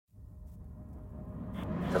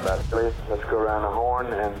Let's go around the horn,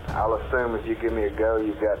 and I'll assume if you give me a go,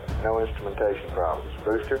 you've got no instrumentation problems.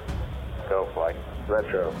 Booster, go flight.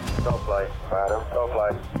 Retro, go flight. Fido, go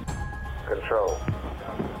flight. Control,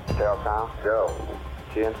 Telcom, go.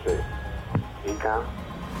 GNC, Ecom,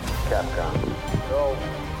 Capcom, go.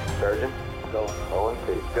 Surgeon, go. ONC,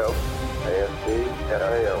 go. ASC,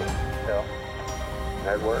 FAO, go.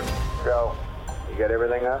 Network, go. You got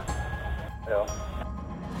everything up? Go.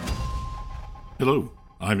 Hello,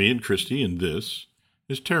 I'm Ian Christie, and this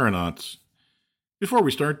is Terranauts. Before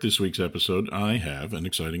we start this week's episode, I have an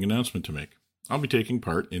exciting announcement to make. I'll be taking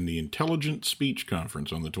part in the Intelligent Speech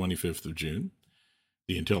Conference on the 25th of June.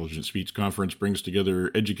 The Intelligent Speech Conference brings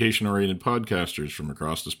together education-oriented podcasters from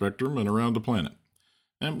across the spectrum and around the planet.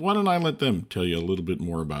 And why don't I let them tell you a little bit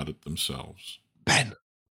more about it themselves? Ben,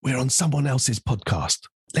 we're on someone else's podcast.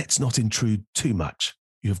 Let's not intrude too much.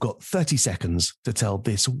 You've got 30 seconds to tell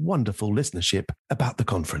this wonderful listenership about the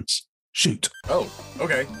conference. Shoot. Oh,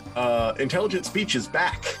 okay. Intelligent Speech is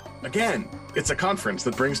back. Again, it's a conference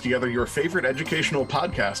that brings together your favorite educational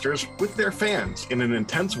podcasters with their fans in an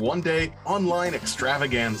intense one-day online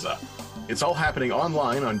extravaganza. It's all happening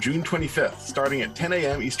online on June 25th, starting at 10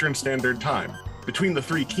 a.m. Eastern Standard Time. Between the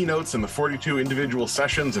 3 keynotes and the 42 individual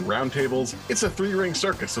sessions and roundtables, it's a 3-ring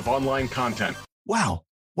circus of online content. Wow.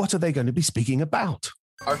 What are they going to be speaking about?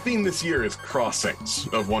 Our theme this year is crossings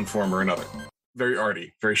of one form or another. Very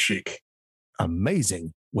arty, very chic.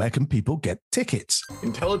 Amazing. Where can people get tickets?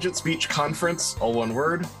 Intelligent Speech Conference, all one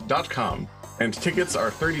word, .com. And tickets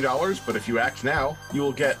are $30, but if you act now, you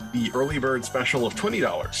will get the early bird special of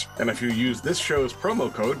 $20. And if you use this show's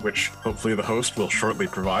promo code, which hopefully the host will shortly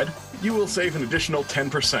provide, you will save an additional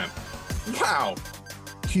 10%. Wow!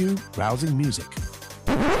 Cue rousing music.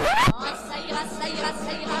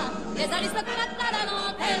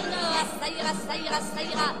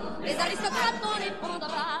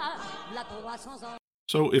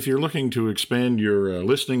 So if you're looking to expand your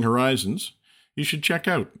listening horizons, you should check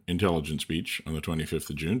out Intelligent Speech on the 25th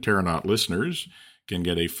of June. Terranaut listeners can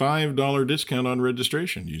get a $5 discount on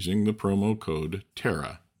registration using the promo code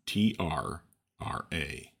TERRA,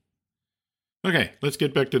 T-R-R-A. Okay, let's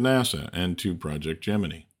get back to NASA and to Project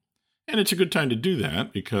Gemini. And it's a good time to do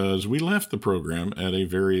that because we left the program at a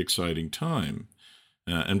very exciting time.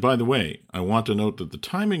 And by the way, I want to note that the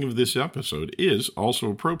timing of this episode is also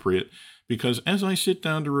appropriate because as I sit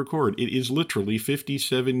down to record, it is literally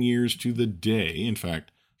 57 years to the day, in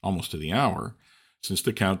fact, almost to the hour, since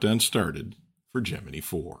the countdown started for Gemini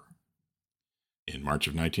 4. In March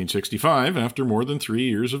of 1965, after more than 3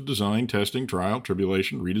 years of design, testing, trial,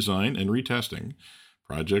 tribulation, redesign, and retesting,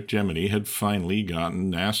 Project Gemini had finally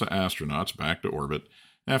gotten NASA astronauts back to orbit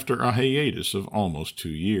after a hiatus of almost 2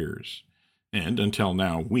 years. And until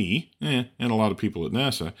now, we, and a lot of people at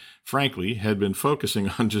NASA, frankly, had been focusing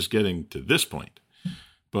on just getting to this point.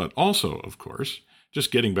 But also, of course,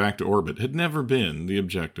 just getting back to orbit had never been the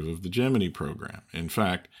objective of the Gemini program. In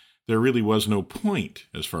fact, there really was no point,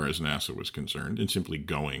 as far as NASA was concerned, in simply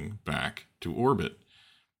going back to orbit.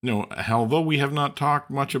 No, although we have not talked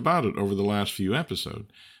much about it over the last few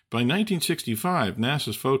episodes, by 1965,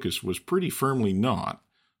 NASA's focus was pretty firmly not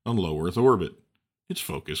on low Earth orbit. Its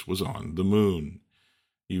focus was on the moon.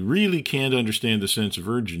 You really can't understand the sense of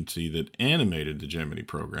urgency that animated the Gemini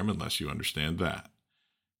program unless you understand that.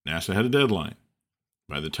 NASA had a deadline.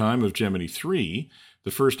 By the time of Gemini 3,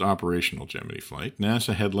 the first operational Gemini flight,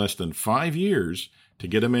 NASA had less than 5 years to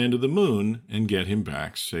get a man to the moon and get him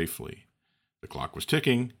back safely. The clock was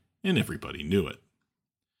ticking, and everybody knew it.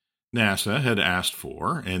 NASA had asked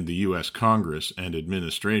for, and the U.S. Congress and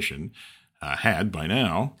administration had, by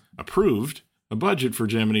now, approved a budget for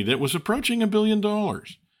Gemini that was approaching $1 billion.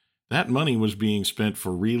 That money was being spent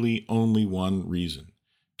for really only one reason,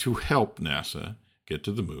 to help NASA get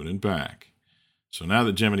to the moon and back. So now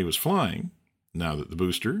that Gemini was flying, now that the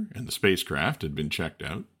booster and the spacecraft had been checked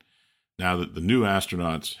out, now that the new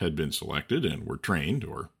astronauts had been selected and were trained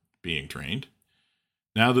or being trained,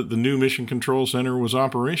 now that the new Mission Control Center was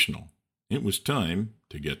operational, it was time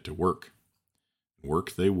to get to work.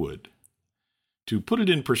 Work they would. To put it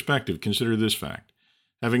in perspective, consider this fact.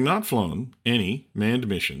 Having not flown any manned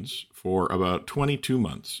missions for about 22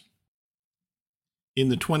 months, in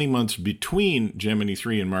the 20 months between Gemini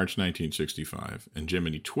 3 in March 1965 and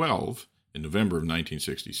Gemini 12 in November of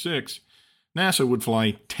 1966, NASA would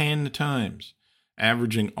fly 10 times,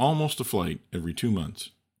 averaging almost a flight every 2 months.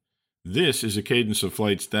 This is a cadence of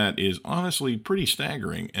flights that is honestly pretty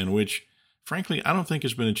staggering and which, frankly, I don't think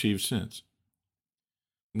has been achieved since.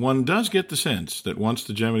 One does get the sense that once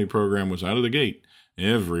the Gemini program was out of the gate,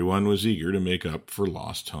 everyone was eager to make up for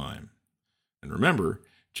lost time. And remember,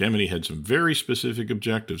 Gemini had some very specific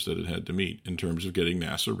objectives that it had to meet in terms of getting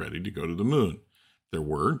NASA ready to go to the moon. There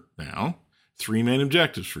were, now, 3 main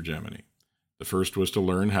objectives for Gemini. The first was to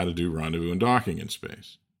learn how to do rendezvous and docking in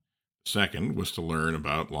space. The second was to learn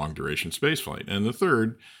about long-duration spaceflight. And the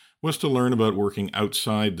third was to learn about working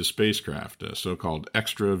outside the spacecraft, a so-called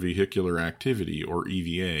extravehicular activity, or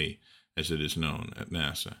EVA, as it is known at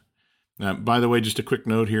NASA. Now, by the way, just a quick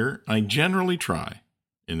note here. I generally try,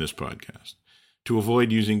 in this podcast, to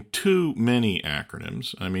avoid using too many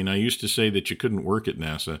acronyms. I mean, I used to say that you couldn't work at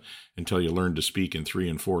NASA until you learned to speak in 3-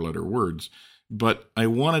 and 4-letter words, but I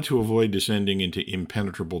wanted to avoid descending into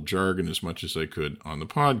impenetrable jargon as much as I could on the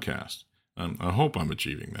podcast. I hope I'm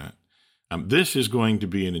achieving that. This is going to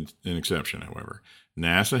be an exception, however.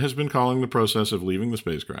 NASA has been calling the process of leaving the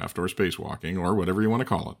spacecraft, or spacewalking, or whatever you want to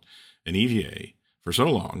call it, an EVA, for so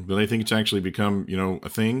long that I think it's actually become, a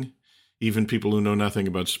thing. Even people who know nothing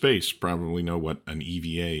about space probably know what an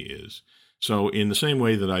EVA is. So in the same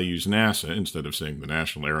way that I use NASA instead of saying the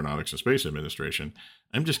National Aeronautics and Space Administration,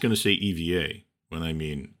 I'm just going to say EVA when I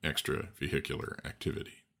mean extravehicular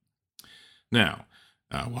activity. Now,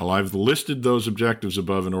 while I've listed those objectives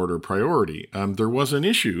above in order of priority, there was an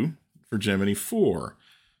issue for Gemini 4,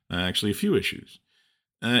 actually a few issues.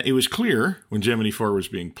 It was clear when Gemini 4 was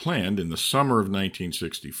being planned in the summer of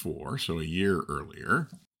 1964, so a year earlier,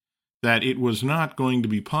 that it was not going to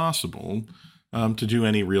be possible to do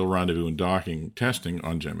any real rendezvous and docking testing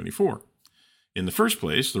on Gemini 4. In the first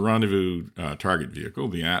place, the rendezvous target vehicle,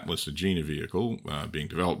 the Atlas Agena vehicle being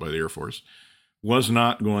developed by the Air Force, was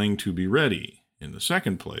not going to be ready. In the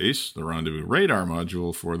second place, the rendezvous radar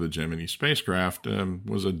module for the Gemini spacecraft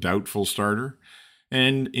was a doubtful starter,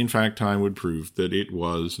 and in fact, time would prove that it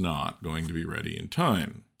was not going to be ready in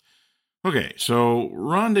time. Okay, so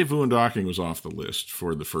rendezvous and docking was off the list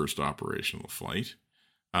for the first operational flight.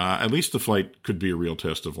 At least the flight could be a real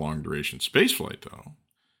test of long-duration spaceflight, though.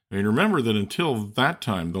 I mean, remember that until that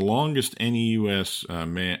time, the longest of any of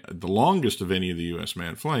the U.S.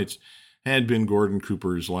 manned flights had been Gordon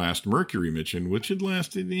Cooper's last Mercury mission, which had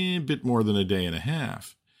lasted a bit more than a day and a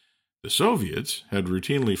half. The Soviets had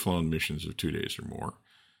routinely flown missions of 2 days or more.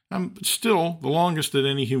 But still, the longest that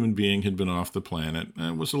any human being had been off the planet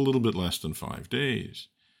was a little bit less than 5 days.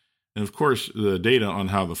 And of course, the data on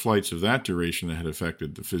how the flights of that duration had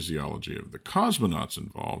affected the physiology of the cosmonauts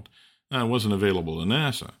involved wasn't available to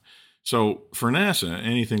NASA. So for NASA,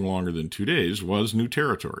 anything longer than 2 days was new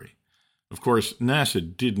territory. Of course,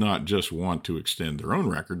 NASA did not just want to extend their own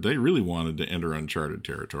record. They really wanted to enter uncharted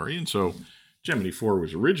territory, and so Gemini 4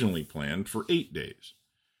 was originally planned for 8 days.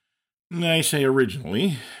 And I say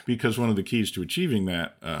originally because one of the keys to achieving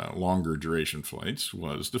that longer duration flights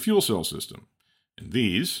was the fuel cell system. And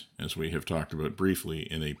these, as we have talked about briefly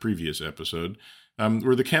in a previous episode,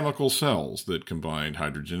 were the chemical cells that combined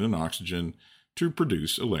hydrogen and oxygen to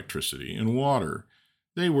produce electricity and water.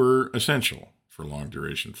 They were essential for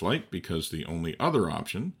long-duration flight because the only other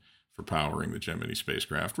option for powering the Gemini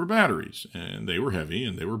spacecraft were batteries, and they were heavy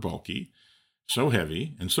and they were bulky. So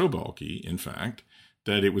heavy and so bulky, in fact,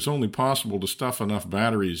 that it was only possible to stuff enough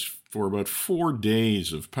batteries for about 4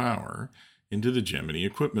 days of power into the Gemini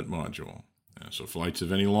equipment module. So flights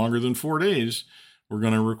of any longer than 4 days were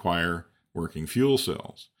going to require working fuel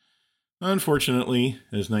cells. Unfortunately,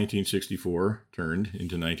 as 1964 turned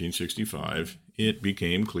into 1965, it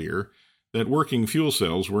became clear that working fuel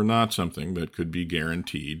cells were not something that could be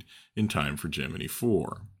guaranteed in time for Gemini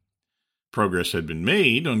 4. Progress had been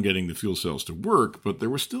made on getting the fuel cells to work, but there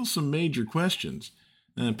were still some major questions,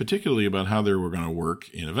 particularly about how they were going to work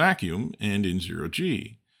in a vacuum and in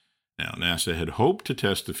zero-G. Now, NASA had hoped to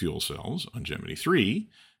test the fuel cells on Gemini 3,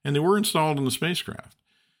 and they were installed in the spacecraft.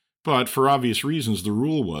 But for obvious reasons, the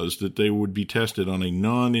rule was that they would be tested on a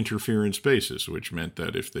non-interference basis, which meant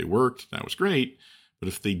that if they worked, that was great, but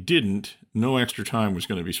if they didn't, no extra time was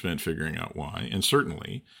going to be spent figuring out why, and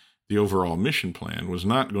certainly the overall mission plan was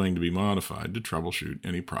not going to be modified to troubleshoot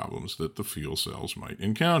any problems that the fuel cells might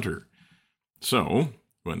encounter. So,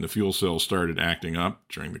 when the fuel cells started acting up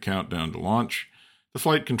during the countdown to launch, the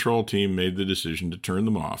flight control team made the decision to turn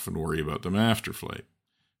them off and worry about them after flight.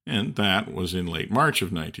 And that was in late March of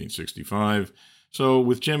 1965. So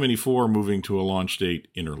with Gemini 4 moving to a launch date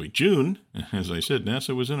in early June, as I said,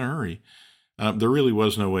 NASA was in a hurry. There really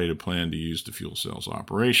was no way to plan to use the fuel cells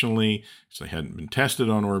operationally because they hadn't been tested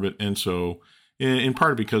on orbit. And so, in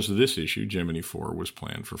part because of this issue, Gemini 4 was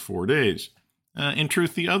planned for 4 days. In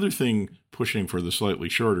truth, the other thing pushing for the slightly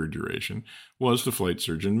shorter duration was the flight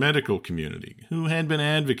surgeon medical community, who had been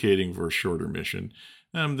advocating for a shorter mission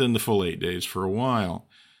than the full 8 days for a while.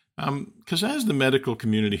 Because as the medical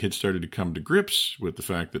community had started to come to grips with the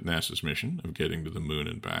fact that NASA's mission of getting to the moon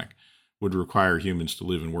and back would require humans to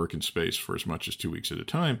live and work in space for as much as 2 weeks at a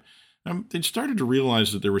time, they'd started to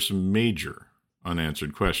realize that there were some major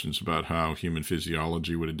unanswered questions about how human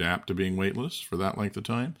physiology would adapt to being weightless for that length of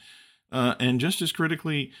time, and just as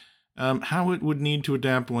critically, how it would need to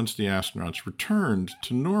adapt once the astronauts returned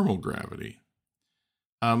to normal gravity.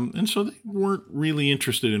 And so they weren't really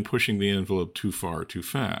interested in pushing the envelope too far too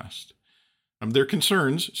fast. Their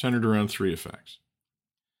concerns centered around three effects.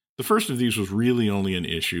 The first of these was really only an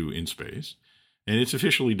issue in space, and it's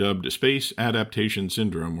officially dubbed Space Adaptation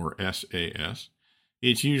Syndrome, or SAS.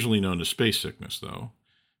 It's usually known as space sickness, though,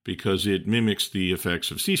 because it mimics the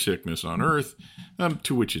effects of seasickness on Earth,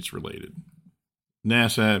 to which it's related.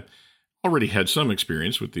 NASA already had some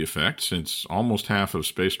experience with the effect, since almost half of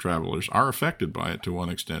space travelers are affected by it to one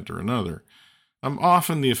extent or another.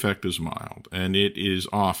 Often the effect is mild, and it is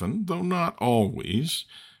often, though not always,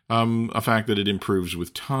 a fact that it improves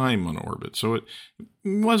with time on orbit, so it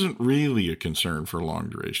wasn't really a concern for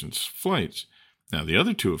long-duration flights. Now, the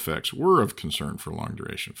other two effects were of concern for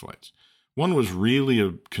long-duration flights. One was really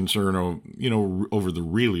a concern over the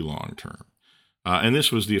really long term. And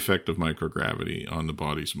this was the effect of microgravity on the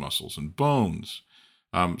body's muscles and bones.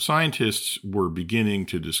 Scientists were beginning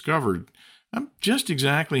to discover just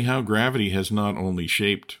exactly how gravity has not only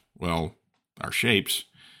shaped, well, our shapes,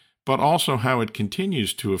 but also how it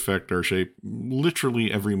continues to affect our shape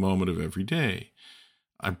literally every moment of every day.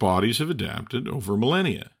 Our bodies have adapted over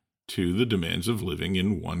millennia to the demands of living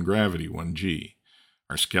in one gravity, 1G.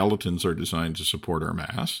 Our skeletons are designed to support our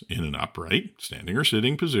mass in an upright, standing or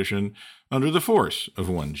sitting position under the force of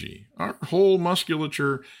 1G. Our whole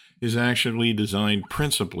musculature is actually designed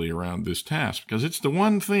principally around this task because it's the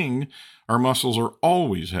one thing our muscles are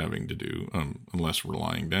always having to do, unless we're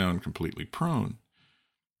lying down completely prone.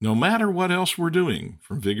 No matter what else we're doing,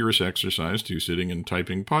 from vigorous exercise to sitting and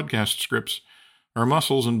typing podcast scripts, our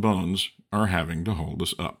muscles and bones are having to hold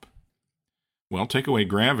us up. Well, take away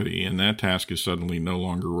gravity, and that task is suddenly no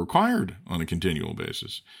longer required on a continual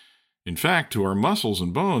basis. In fact, to our muscles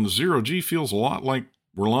and bones, 0G feels a lot like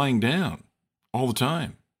we're lying down all the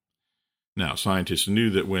time. Now, scientists knew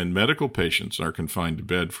that when medical patients are confined to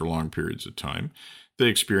bed for long periods of time, they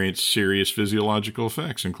experience serious physiological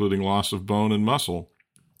effects, including loss of bone and muscle,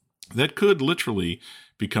 that could literally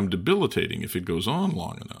become debilitating if it goes on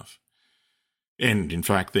long enough. And in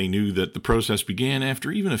fact, they knew that the process began after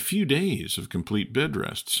even a few days of complete bed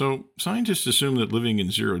rest. So scientists assumed that living in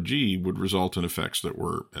 0G would result in effects that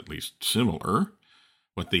were at least similar.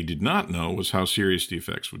 What they did not know was how serious the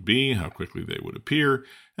effects would be, how quickly they would appear,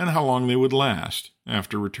 and how long they would last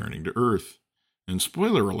after returning to Earth. And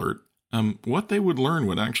spoiler alert, what they would learn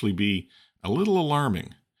would actually be a little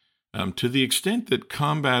alarming. To the extent that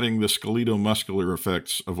combating the skeletal-muscular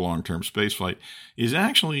effects of long-term spaceflight is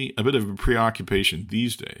actually a bit of a preoccupation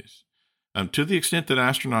these days. To the extent that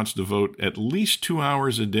astronauts devote at least 2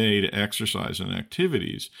 hours a day to exercise and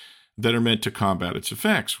activities that are meant to combat its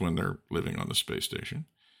effects when they're living on the space station.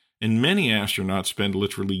 And many astronauts spend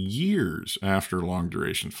literally years after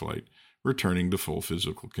long-duration flight returning to full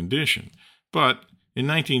physical condition. But in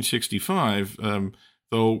 1965,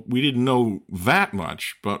 though we didn't know that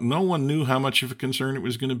much, but no one knew how much of a concern it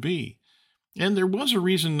was going to be. And there was a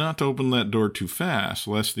reason not to open that door too fast,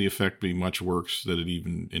 lest the effect be much worse than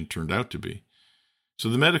it turned out to be. So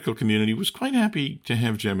the medical community was quite happy to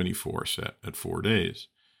have Gemini 4 set at 4 days.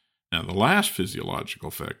 Now, the last physiological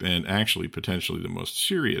effect, and actually potentially the most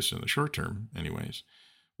serious in the short term anyways,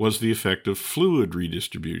 was the effect of fluid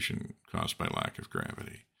redistribution caused by lack of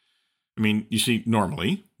gravity. I mean, you see,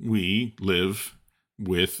 normally we live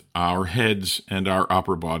with our heads and our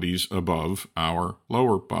upper bodies above our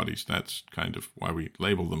lower bodies. That's kind of why we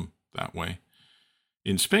label them that way.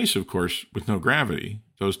 In space, of course, with no gravity,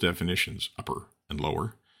 those definitions, upper and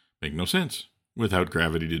lower, make no sense. Without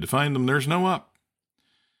gravity to define them, there's no up.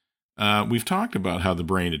 We've talked about how the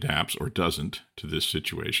brain adapts or doesn't to this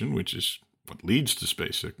situation, which is what leads to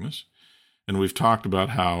space sickness. And we've talked about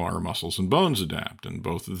how our muscles and bones adapt, and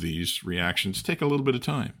both of these reactions take a little bit of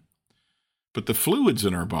time. But the fluids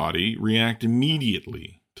in our body react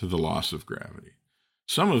immediately to the loss of gravity.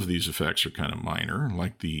 Some of these effects are kind of minor,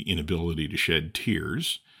 like the inability to shed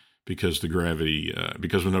tears, because with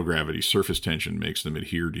no gravity, surface tension makes them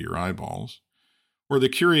adhere to your eyeballs. Or the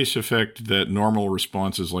curious effect that normal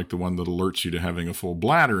responses like the one that alerts you to having a full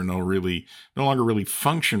bladder no longer really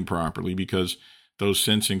function properly because those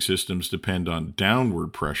sensing systems depend on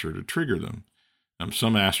downward pressure to trigger them.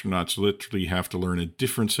 Some astronauts literally have to learn a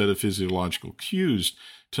different set of physiological cues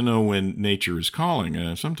to know when nature is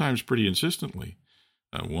calling, sometimes pretty insistently.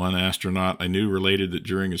 One astronaut I knew related that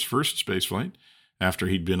during his first spaceflight, after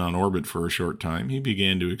he'd been on orbit for a short time, he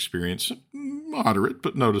began to experience moderate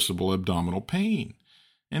but noticeable abdominal pain.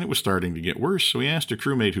 And it was starting to get worse, so he asked a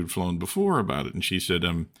crewmate who'd flown before about it, and she said,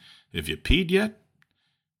 have you peed yet?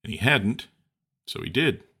 And he hadn't, so he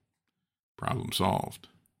did. Problem solved.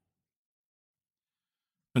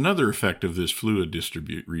 Another effect of this fluid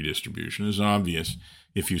redistribution is obvious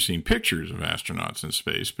if you've seen pictures of astronauts in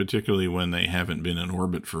space, particularly when they haven't been in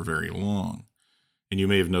orbit for very long. And you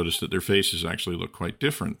may have noticed that their faces actually look quite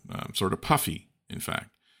different, sort of puffy, in fact.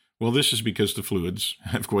 Well, this is because the fluids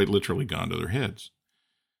have quite literally gone to their heads.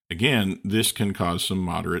 Again, this can cause some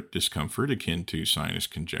moderate discomfort akin to sinus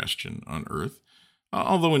congestion on Earth,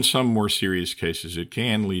 although in some more serious cases it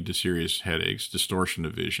can lead to serious headaches, distortion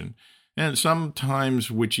of vision, and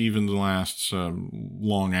sometimes which even lasts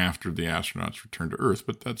long after the astronauts return to Earth,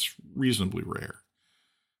 but that's reasonably rare.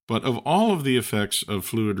 But of all of the effects of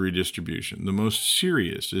fluid redistribution, the most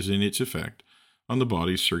serious is in its effect on the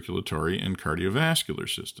body's circulatory and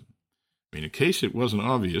cardiovascular system. In case it wasn't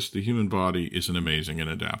obvious, the human body is an amazing and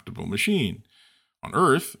adaptable machine. On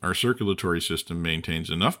Earth, our circulatory system maintains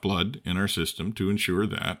enough blood in our system to ensure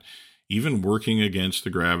that, even working against the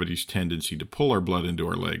gravity's tendency to pull our blood into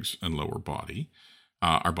our legs and lower body,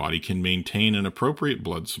 our body can maintain an appropriate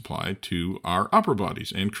blood supply to our upper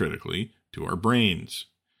bodies and, critically, to our brains.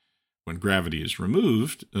 When gravity is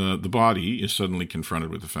removed, the body is suddenly confronted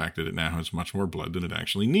with the fact that it now has much more blood than it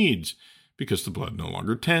actually needs, because the blood no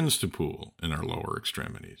longer tends to pool in our lower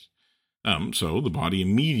extremities. So the body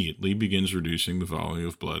immediately begins reducing the volume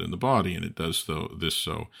of blood in the body, and it does this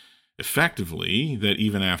so effectively that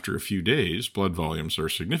even after a few days, blood volumes are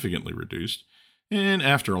significantly reduced, and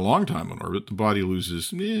after a long time on orbit, the body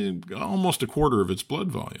loses almost a quarter of its blood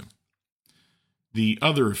volume. The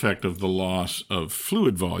other effect of the loss of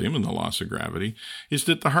fluid volume and the loss of gravity is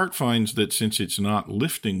that the heart finds that since it's not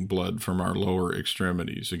lifting blood from our lower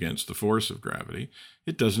extremities against the force of gravity,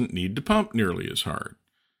 it doesn't need to pump nearly as hard.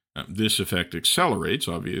 This effect accelerates,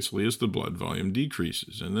 obviously, as the blood volume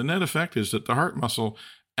decreases, and the net effect is that the heart muscle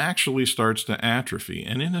actually starts to atrophy,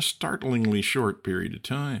 and in a startlingly short period of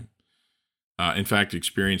time. In fact,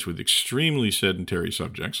 experience with extremely sedentary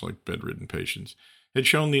subjects, like bedridden patients, had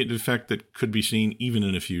shown the effect that could be seen even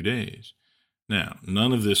in a few days. Now,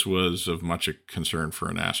 none of this was of much a concern for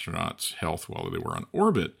an astronaut's health while they were on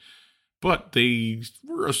orbit, but they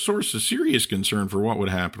were a source of serious concern for what would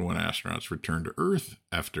happen when astronauts returned to Earth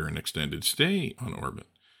after an extended stay on orbit.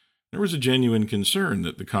 There was a genuine concern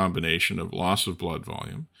that the combination of loss of blood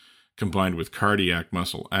volume, combined with cardiac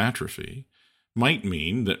muscle atrophy, might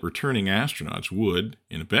mean that returning astronauts would,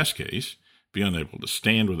 in a best case, be unable to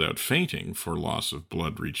stand without fainting for loss of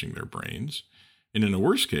blood reaching their brains, and in a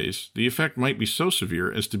worse case, the effect might be so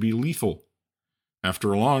severe as to be lethal.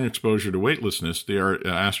 After a long exposure to weightlessness, the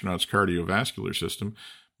astronaut's cardiovascular system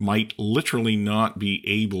might literally not be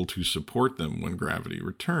able to support them when gravity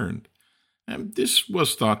returned. And this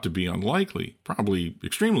was thought to be unlikely, probably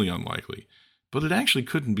extremely unlikely, but it actually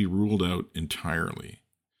couldn't be ruled out entirely.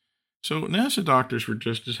 So NASA doctors were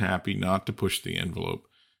just as happy not to push the envelope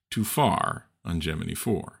too far on Gemini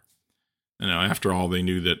 4. And now, after all, they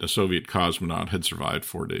knew that a Soviet cosmonaut had survived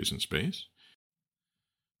 4 days in space.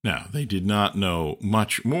 Now, they did not know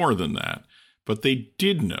much more than that, but they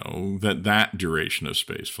did know that that duration of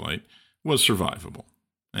spaceflight was survivable.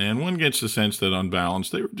 And one gets the sense that, on balance,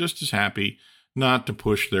 they were just as happy not to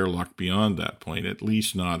push their luck beyond that point, at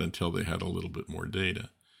least not until they had a little bit more data.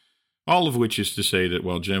 All of which is to say that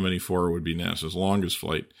while Gemini 4 would be NASA's longest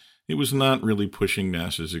flight, it was not really pushing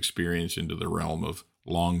NASA's experience into the realm of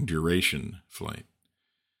long-duration flight.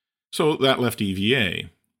 So that left EVA,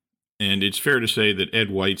 and it's fair to say that Ed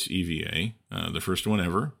White's EVA, the first one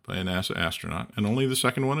ever by a NASA astronaut, and only the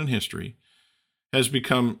second one in history, has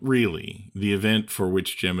become really the event for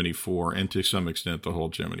which Gemini 4, and to some extent the whole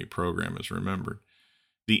Gemini program, is remembered.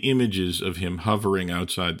 The images of him hovering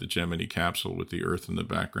outside the Gemini capsule with the Earth in the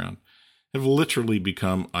background have literally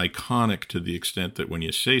become iconic to the extent that when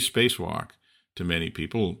you say spacewalk to many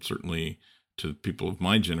people, certainly to people of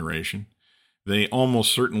my generation, they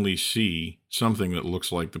almost certainly see something that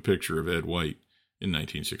looks like the picture of Ed White in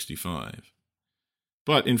 1965.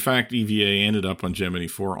 But in fact, EVA ended up on Gemini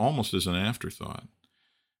 4 almost as an afterthought.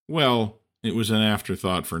 Well, it was an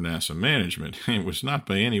afterthought for NASA management. It was not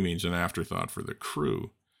by any means an afterthought for the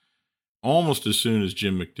crew. Almost as soon as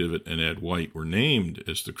Jim McDivitt and Ed White were named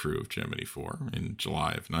as the crew of Gemini 4 in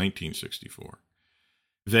July of 1964,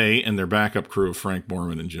 they and their backup crew of Frank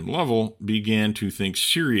Borman and Jim Lovell began to think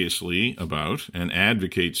seriously about and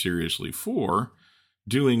advocate seriously for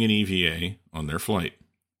doing an EVA on their flight.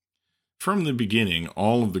 From the beginning,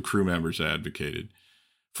 all of the crew members advocated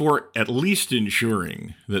for at least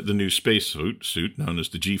ensuring that the new spacesuit, known as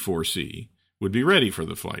the G4C, would be ready for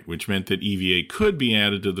the flight, which meant that EVA could be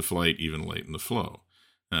added to the flight even late in the flow.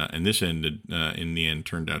 And this in the end,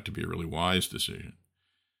 turned out to be a really wise decision.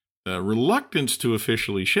 The reluctance to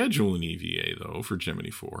officially schedule an EVA, though, for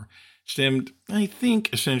Gemini 4 stemmed, I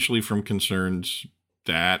think, essentially from concerns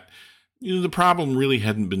that the problem really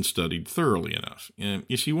hadn't been studied thoroughly enough.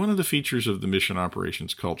 You see, one of the features of the mission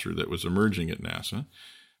operations culture that was emerging at NASA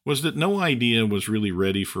was that no idea was really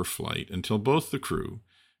ready for flight until both the crew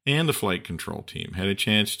and the flight control team had a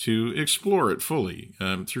chance to explore it fully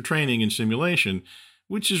through training and simulation,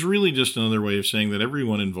 which is really just another way of saying that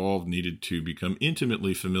everyone involved needed to become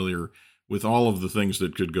intimately familiar with all of the things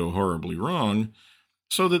that could go horribly wrong,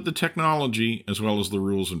 so that the technology, as well as the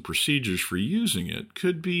rules and procedures for using it,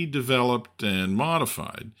 could be developed and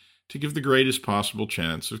modified to give the greatest possible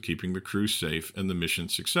chance of keeping the crew safe and the mission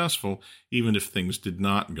successful, even if things did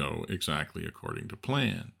not go exactly according to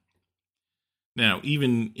plan. Now,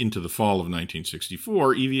 even into the fall of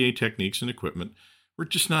 1964, EVA techniques and equipment were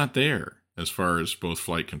just not there, as far as both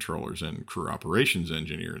flight controllers and crew operations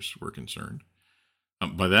engineers were concerned.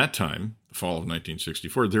 By that time, the fall of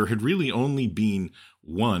 1964, there had really only been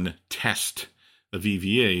one test of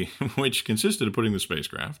EVA, which consisted of putting the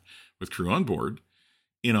spacecraft, with crew on board,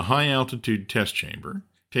 in a high-altitude test chamber,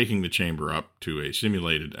 taking the chamber up to a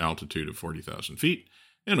simulated altitude of 40,000 feet,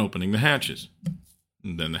 and opening the hatches.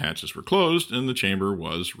 And then the hatches were closed, and the chamber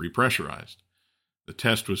was repressurized. The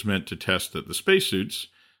test was meant to test that the spacesuits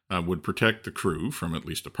would protect the crew from at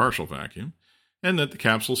least a partial vacuum, and that the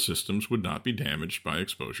capsule systems would not be damaged by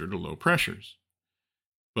exposure to low pressures.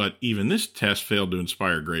 But even this test failed to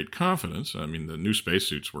inspire great confidence. I mean, the new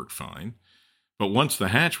spacesuits worked fine. But once the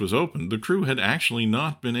hatch was opened, the crew had actually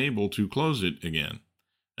not been able to close it again.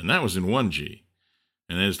 And that was in 1G.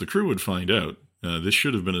 And as the crew would find out, this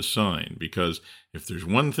should have been a sign, because if there's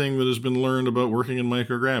one thing that has been learned about working in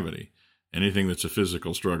microgravity, anything that's a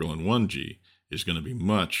physical struggle in 1G is going to be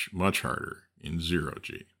much, much harder in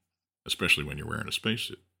 0G, especially when you're wearing a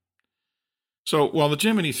spacesuit. So while the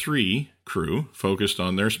Gemini 3 crew focused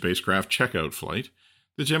on their spacecraft checkout flight,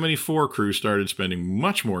 the Gemini 4 crew started spending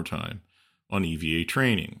much more time on EVA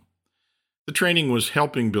training. The training was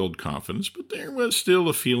helping build confidence, but there was still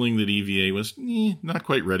a feeling that EVA was not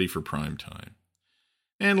quite ready for prime time.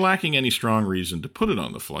 And lacking any strong reason to put it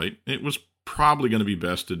on the flight, it was probably going to be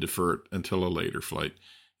best to defer it until a later flight,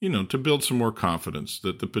 to build some more confidence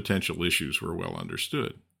that the potential issues were well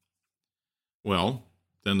understood. Well,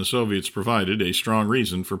 then the Soviets provided a strong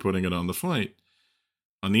reason for putting it on the flight.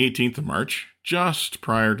 On the 18th of March, just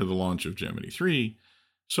prior to the launch of Gemini 3,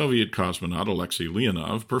 Soviet cosmonaut Alexei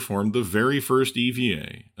Leonov performed the very first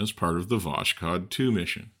EVA as part of the Voskhod 2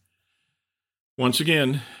 mission. Once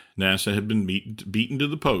again, NASA had been beaten to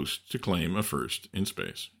the post to claim a first in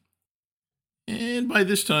space. And by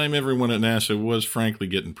this time, everyone at NASA was frankly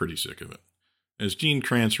getting pretty sick of it. As Gene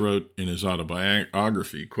Kranz wrote in his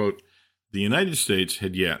autobiography, quote, "The United States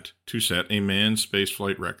had yet to set a manned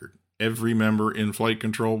spaceflight record. Every member in flight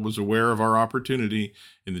control was aware of our opportunity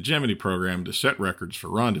in the Gemini program to set records for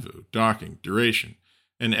rendezvous, docking, duration,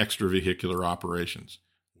 and extravehicular operations.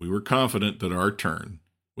 We were confident that our turn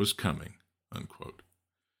was coming," unquote.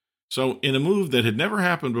 So in a move that had never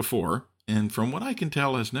happened before, and from what I can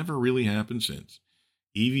tell has never really happened since,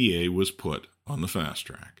 EVA was put on the fast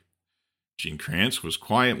track. Gene Kranz was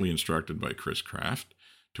quietly instructed by Chris Kraft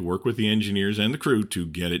to work with the engineers and the crew to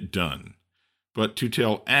get it done, but to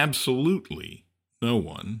tell absolutely no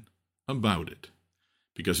one about it.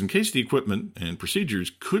 Because in case the equipment and procedures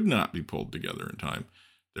could not be pulled together in time,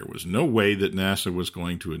 there was no way that NASA was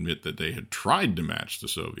going to admit that they had tried to match the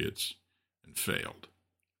Soviets and failed.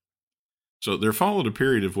 So there followed a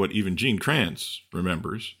period of what even Gene Kranz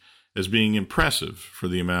remembers as being impressive for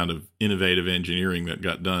the amount of innovative engineering that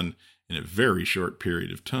got done in a very short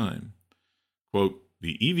period of time. Quote,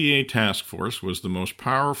 "The EVA task force was the most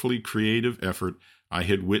powerfully creative effort I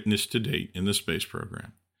had witnessed to date in the space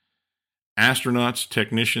program. Astronauts,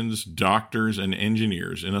 technicians, doctors, and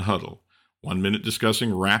engineers in a huddle, 1 minute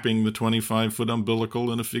discussing wrapping the 25-foot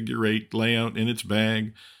umbilical in a figure-8 layout in its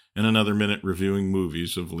bag, and another minute reviewing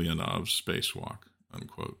movies of Leonov's spacewalk,"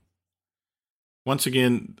 unquote. Once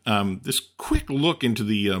again, this quick look into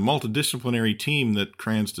the multidisciplinary team that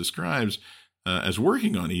Kranz describes as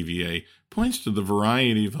working on EVA points to the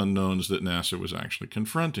variety of unknowns that NASA was actually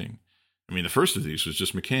confronting. I mean, the first of these was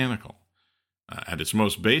just mechanical. At its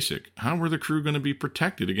most basic, how were the crew going to be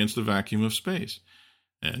protected against the vacuum of space?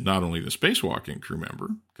 And not only the spacewalking crew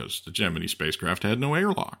member, because the Gemini spacecraft had no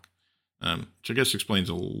airlock, which I guess explains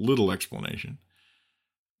a little explanation.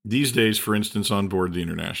 These days, for instance, on board the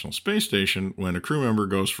International Space Station, when a crew member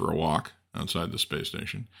goes for a walk outside the space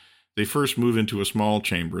station, they first move into a small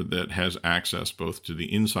chamber that has access both to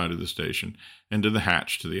the inside of the station and to the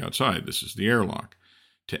hatch to the outside. This is the airlock.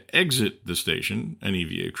 To exit the station, an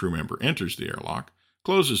EVA crew member enters the airlock,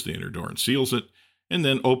 closes the inner door and seals it, and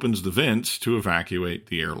then opens the vents to evacuate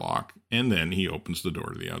the airlock, and then he opens the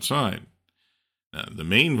door to the outside. The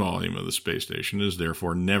main volume of the space station is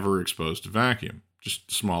therefore never exposed to vacuum, just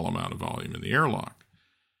a small amount of volume in the airlock.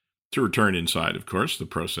 To return inside, of course, the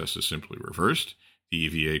process is simply reversed. The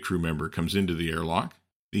EVA crew member comes into the airlock,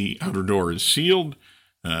 the outer door is sealed,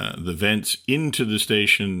 the vents into the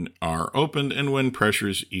station are opened, and when pressure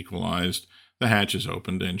is equalized, the hatch is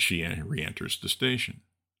opened and she re-enters the station.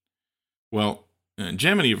 Well,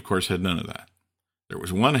 Gemini, of course, had none of that. There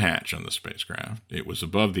was one hatch on the spacecraft. It was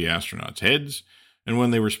above the astronauts' heads, and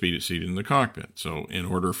when they were seated in the cockpit. So in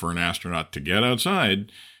order for an astronaut to get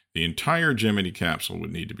outside, the entire Gemini capsule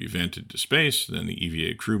would need to be vented to space. Then the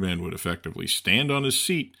EVA crewman would effectively stand on his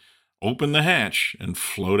seat, open the hatch, and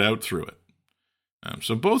float out through it.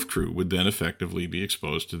 So both crew would then effectively be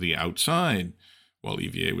exposed to the outside while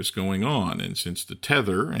EVA was going on. And since the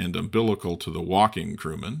tether and umbilical to the walking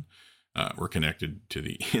crewman were connected to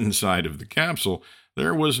the inside of the capsule,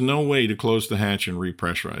 there was no way to close the hatch and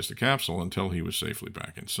repressurize the capsule until he was safely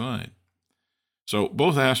back inside. So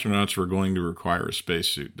both astronauts were going to require a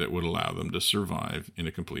spacesuit that would allow them to survive in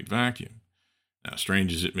a complete vacuum. Now,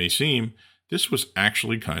 strange as it may seem, this was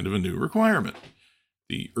actually kind of a new requirement.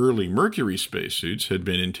 The early Mercury spacesuits had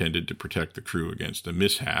been intended to protect the crew against a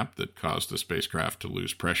mishap that caused the spacecraft to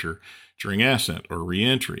lose pressure during ascent or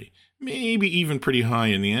re-entry, maybe even pretty high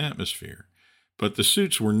in the atmosphere. But the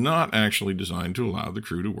suits were not actually designed to allow the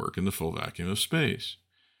crew to work in the full vacuum of space.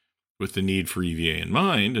 With the need for EVA in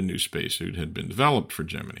mind, a new spacesuit had been developed for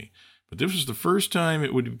Gemini, but this was the first time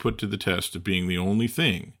it would be put to the test of being the only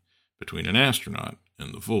thing between an astronaut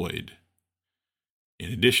and the void.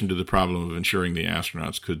 In addition to the problem of ensuring the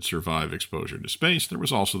astronauts could survive exposure to space, there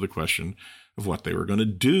was also the question of what they were going to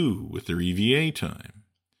do with their EVA time.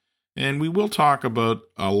 And we will talk about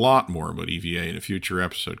a lot more about EVA in a future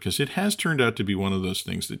episode, because it has turned out to be one of those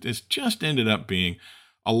things that has just ended up being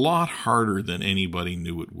a lot harder than anybody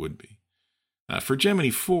knew it would be. For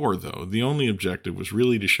Gemini 4, though, the only objective was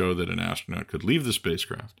really to show that an astronaut could leave the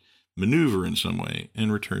spacecraft, maneuver in some way,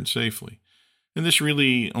 and return safely. And this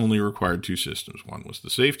really only required two systems. One was the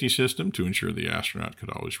safety system to ensure the astronaut could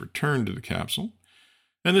always return to the capsule.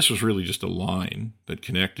 And this was really just a line that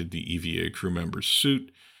connected the EVA crew member's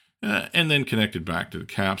suit and then connected back to the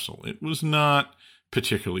capsule. It was not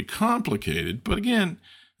particularly complicated, but again,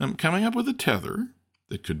 coming up with a tether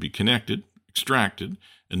that could be connected, extracted,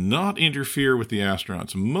 and not interfere with the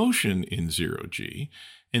astronaut's motion in zero-G,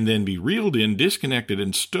 and then be reeled in, disconnected,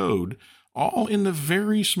 and stowed, all in the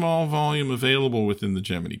very small volume available within the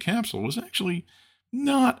Gemini capsule, was actually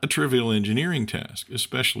not a trivial engineering task,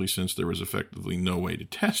 especially since there was effectively no way to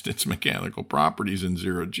test its mechanical properties in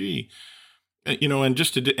zero-G. And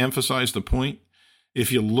just to emphasize the point, if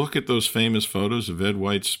you look at those famous photos of Ed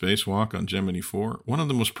White's spacewalk on Gemini 4, one of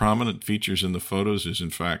the most prominent features in the photos is,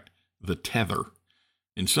 in fact, the tether.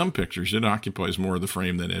 In some pictures, it occupies more of the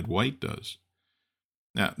frame than Ed White does.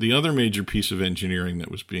 Now, the other major piece of engineering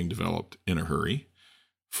that was being developed in a hurry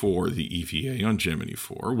for the EVA on Gemini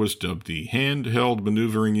 4 was dubbed the Handheld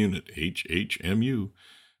Maneuvering Unit, HHMU,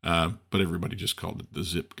 but everybody just called it the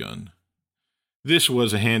Zip Gun. This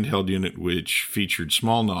was a handheld unit which featured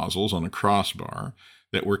small nozzles on a crossbar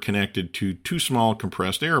that were connected to two small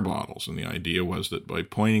compressed air bottles, and the idea was that by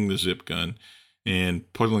pointing the zip gun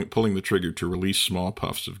and pulling the trigger to release small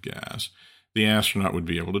puffs of gas, the astronaut would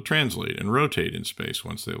be able to translate and rotate in space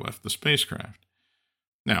once they left the spacecraft.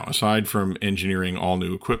 Now, aside from engineering all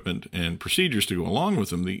new equipment and procedures to go along with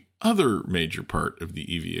them, the other major part of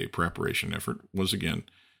the EVA preparation effort was, again,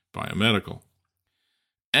 biomedical.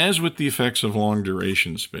 As with the effects of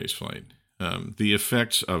long-duration spaceflight, the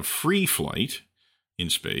effects of free flight in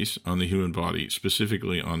space on the human body,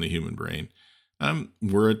 specifically on the human brain,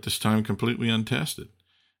 were at this time completely untested.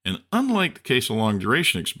 And unlike the case of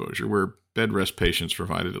long-duration exposure, where bed rest patients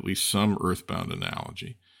provided at least some earthbound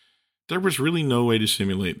analogy, there was really no way to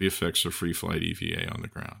simulate the effects of free flight EVA on the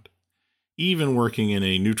ground. Even working in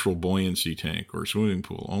a neutral buoyancy tank or swimming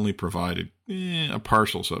pool only provided a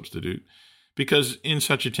partial substitute, because in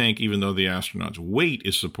such a tank, even though the astronaut's weight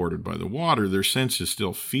is supported by the water, their senses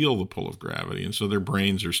still feel the pull of gravity, and so their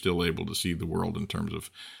brains are still able to see the world in terms of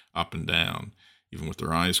up and down, even with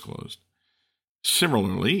their eyes closed.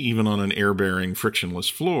 Similarly, even on an air-bearing, frictionless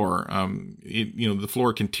floor, the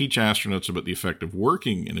floor can teach astronauts about the effect of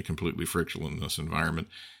working in a completely frictionless environment,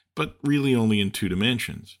 but really only in 2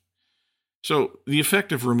 dimensions. So the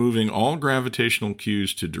effect of removing all gravitational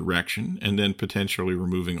cues to direction and then potentially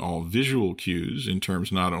removing all visual cues in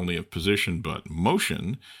terms not only of position but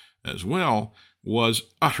motion as well was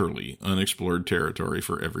utterly unexplored territory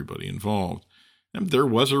for everybody involved. And there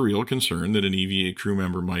was a real concern that an EVA crew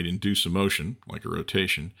member might induce a motion, like a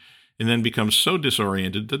rotation, and then become so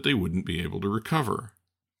disoriented that they wouldn't be able to recover.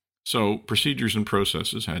 So procedures and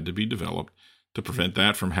processes had to be developed to prevent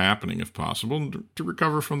that from happening if possible, and to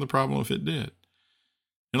recover from the problem if it did.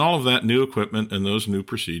 And all of that new equipment and those new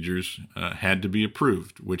procedures had to be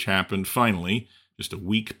approved, which happened finally just a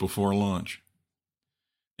week before launch.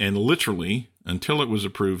 And literally, until it was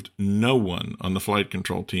approved, no one on the flight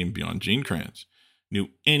control team beyond Gene Kranz knew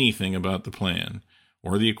anything about the plan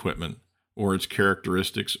or the equipment or its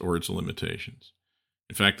characteristics or its limitations.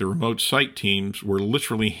 In fact, the remote site teams were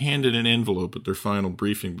literally handed an envelope at their final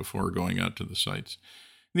briefing before going out to the sites.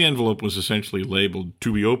 The envelope was essentially labeled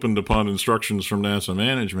 "to be opened upon instructions from NASA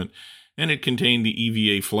management," and it contained the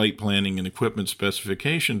EVA flight planning and equipment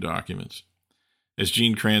specification documents. As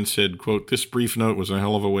Gene Kranz said, quote, "This brief note was a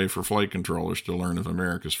hell of a way for flight controllers to learn of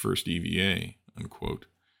America's first EVA," unquote.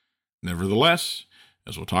 Nevertheless,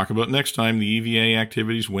 as we'll talk about next time, the EVA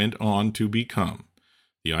activities went on to become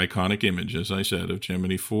the iconic image, as I said, of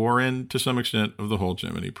Gemini 4 and to some extent of the whole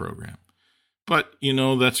Gemini program. But,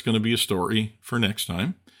 that's going to be a story for next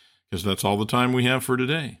time, because that's all the time we have for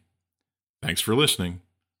today. Thanks for listening,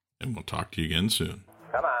 and we'll talk to you again soon.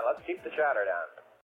 Come on, let's keep the chatter down.